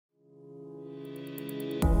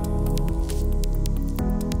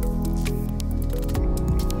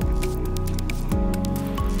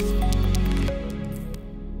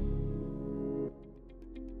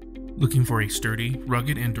Looking for a sturdy,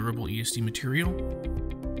 rugged, and durable ESD material?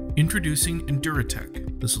 Introducing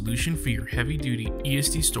Endura-Tek, the solution for your heavy-duty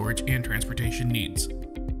ESD storage and transportation needs.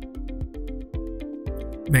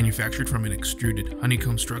 Manufactured from an extruded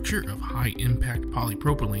honeycomb structure of high-impact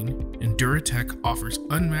polypropylene, Endura-Tek offers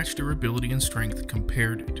unmatched durability and strength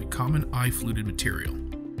compared to common I-fluted material.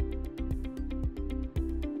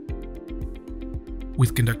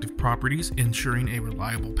 With conductive properties ensuring a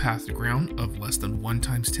reliable path to ground of less than 1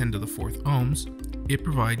 × 10⁴ ohms, it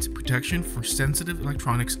provides protection for sensitive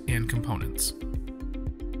electronics and components.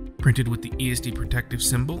 Printed with the ESD protective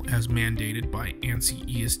symbol as mandated by ANSI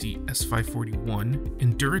ESD S541,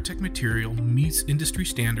 Endura-Tek material meets industry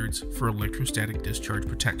standards for electrostatic discharge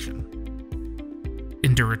protection.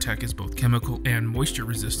 Endura-Tek is both chemical and moisture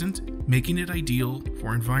resistant, making it ideal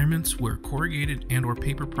for environments where corrugated and/or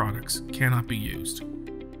paper products cannot be used.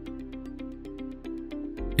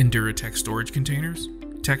 Endura-Tek storage containers,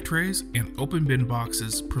 tech trays, and open bin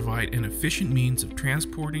boxes provide an efficient means of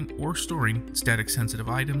transporting or storing static-sensitive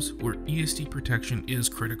items where ESD protection is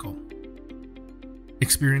critical.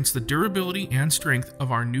 Experience the durability and strength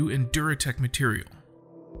of our new Endura-Tek material.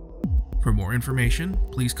 For more information,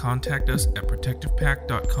 please contact us at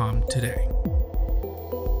protectivepak.com today.